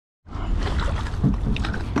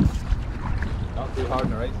Not too hard on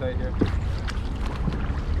the right side here.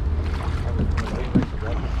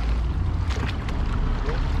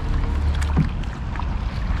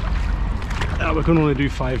 We can only do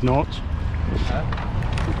 5 knots.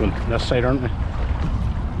 We're going this side, aren't we?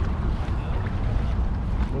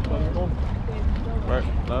 Right,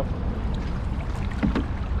 left.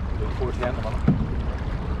 410 a minute.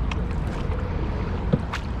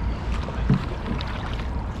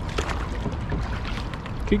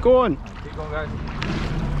 Keep going. Keep going, guys.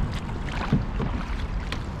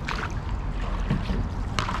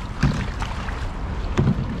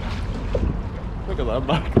 Look at that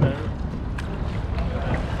back there.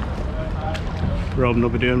 Robin will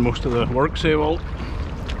be doing most of the work, say, Walt.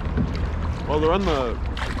 Well,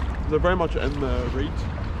 they're very much in the reed.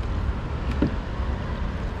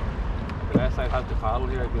 The left side has the paddle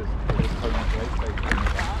here because it's turning the right side.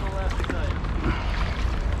 Paddle left side.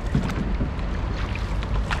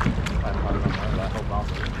 I'm paddling on that whole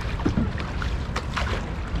balance.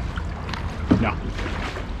 No.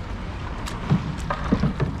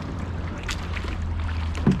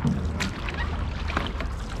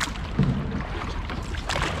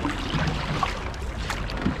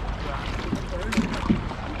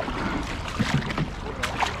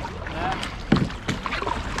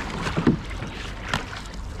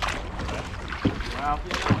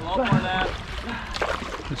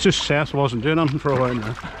 It's just Seth wasn't doing anything for a while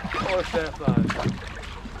now. Poor Seth, lad.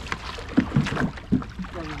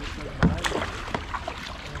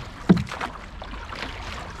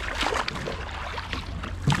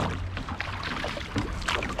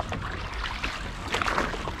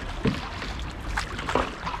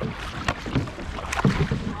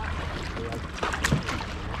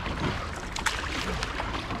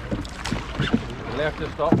 Left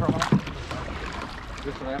just stop for a minute.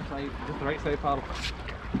 Just the left side, just the right side paddle.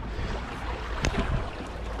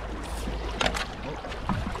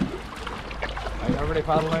 Right, everybody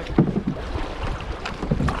paddle out.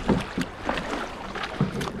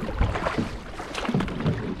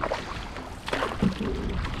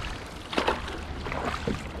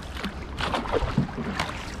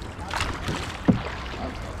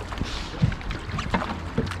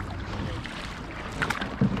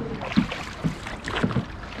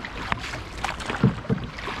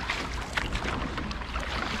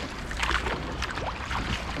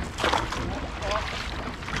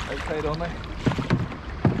 Outside only.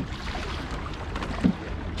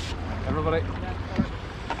 Everybody.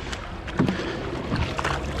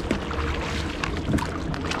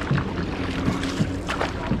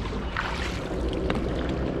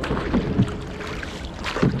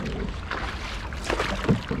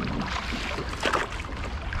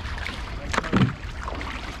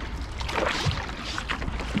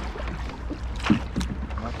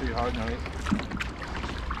 Not too hard now, right?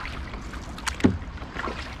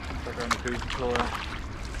 Around the cruise control there.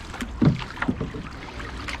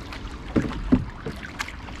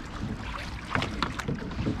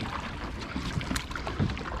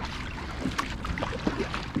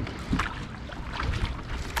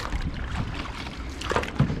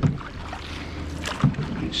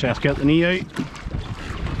 Seth, get the knee out.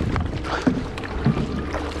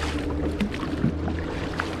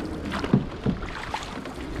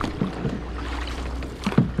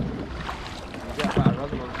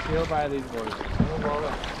 By these boys.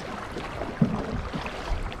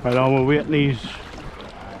 Right on, we'll wait these.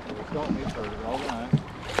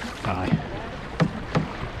 Aye.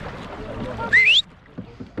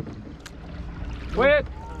 Wait!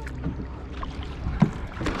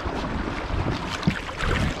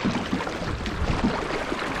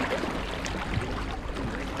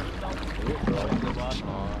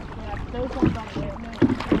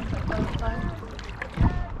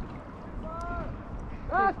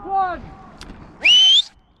 Last one!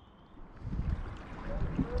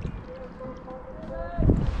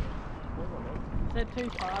 Is it too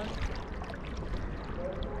far?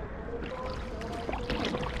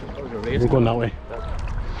 We're going that way.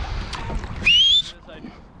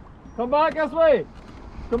 Come back this way!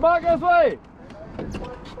 Come back this way!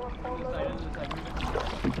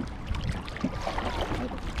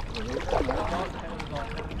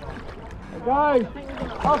 Guys,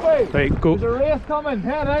 Huffy! Right, go. There's a race coming,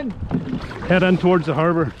 head in! Head in towards the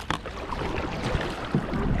harbour.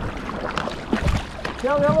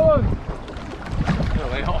 Tell the other one!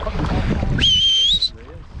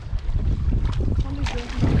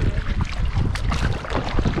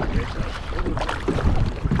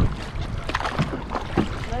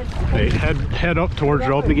 Right, head up towards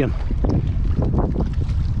Robin again.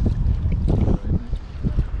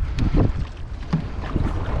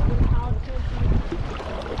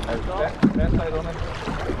 Left side on it.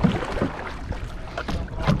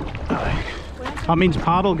 That means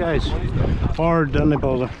paddle, guys. Or down the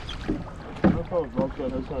bother.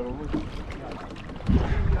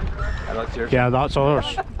 That's yours. Yeah, that's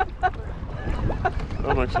ours.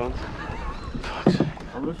 That makes sense.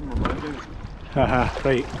 I'm losing my mind, dude. Haha,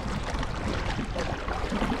 right.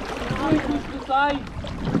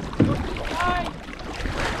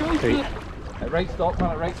 Right. Right stop,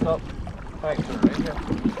 man, right stop. Thanks for the ranger.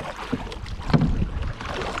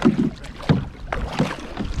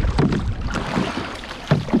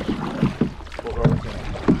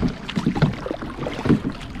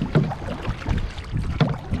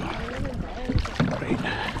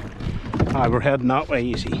 Aye, we're heading that way,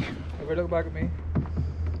 you see. Ever look back at me?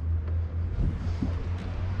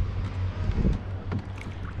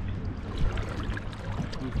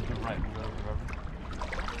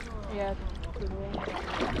 Yeah.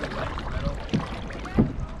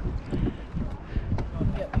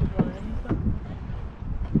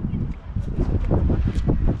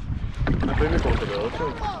 I think they're going to the other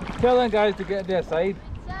side. Tell them guys to get to their side.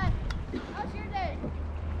 How's your day?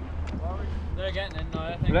 They're getting in now,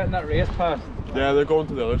 I think. We're letting that race past. Yeah, they're going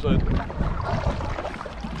to the other side.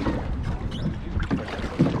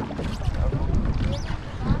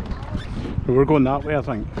 We're going that way, I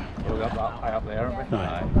think. We'll get that high up there, aren't we?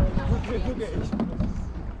 Aye.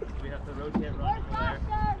 We have to rotate around from there.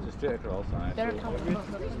 Just straight across. Aye. They're coming up.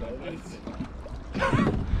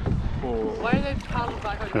 Oh. Why are they paddled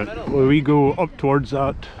back out the middle? Will we go up towards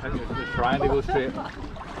that? Just trying to go straight.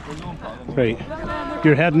 Right.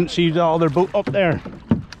 You're heading, see the other boat up there?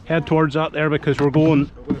 Head towards that there because we're going.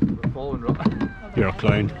 We're following rock. You're a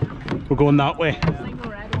clown. We're going that way.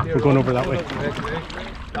 We're going over that way.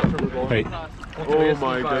 That's where we're going. Right. Oh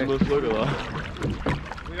my goodness, look at that.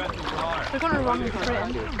 They're going to run straight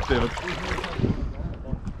in. David.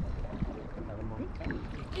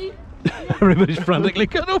 Everybody's frantically,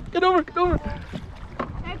 get over, get over, get over.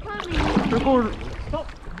 They're coming. They're going.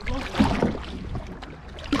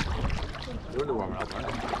 You're the warmer up, aren't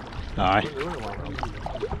you? Aye. You're the warmer up.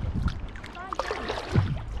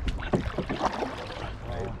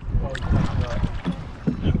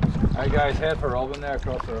 Alright guys, head for Robin there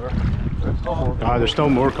across the river. Aye, there's still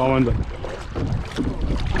more coming, but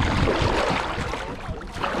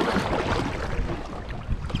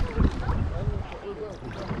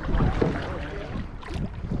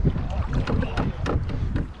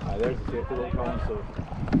There's the safety one coming, so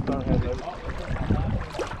start heading out.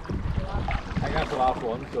 I think that's the last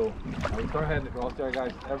one, so we'll start heading across there,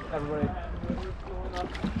 guys. Everybody.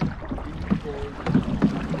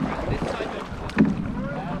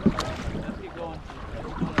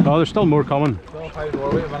 oh, there's still more coming. Still five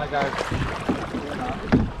more. Wait a minute, guys.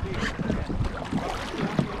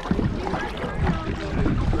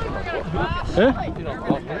 Eh? You don't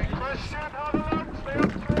lost it.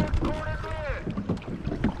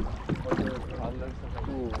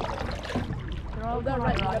 They're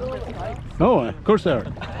right. Oh, of course they are.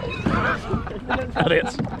 That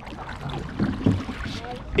is.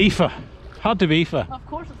 Aoife. Had to be Aoife. Of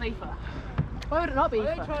course it's Aoife. Why would it not be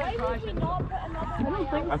Aoife? I don't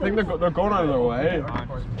think I think they're going out of their way.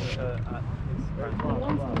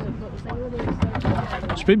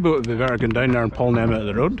 Speedboat would be better going down there and pulling them out of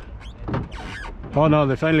the road. Oh no,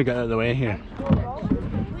 they finally got out of the way here.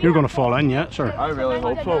 You're going to fall in yet, sir? I really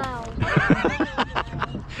hope so.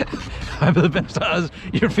 But the best is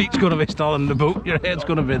your feet's going to be still in the boat, your head's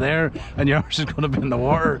going to be there, and your arse is going to be in the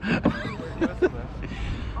water.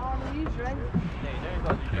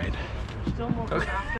 Still more after.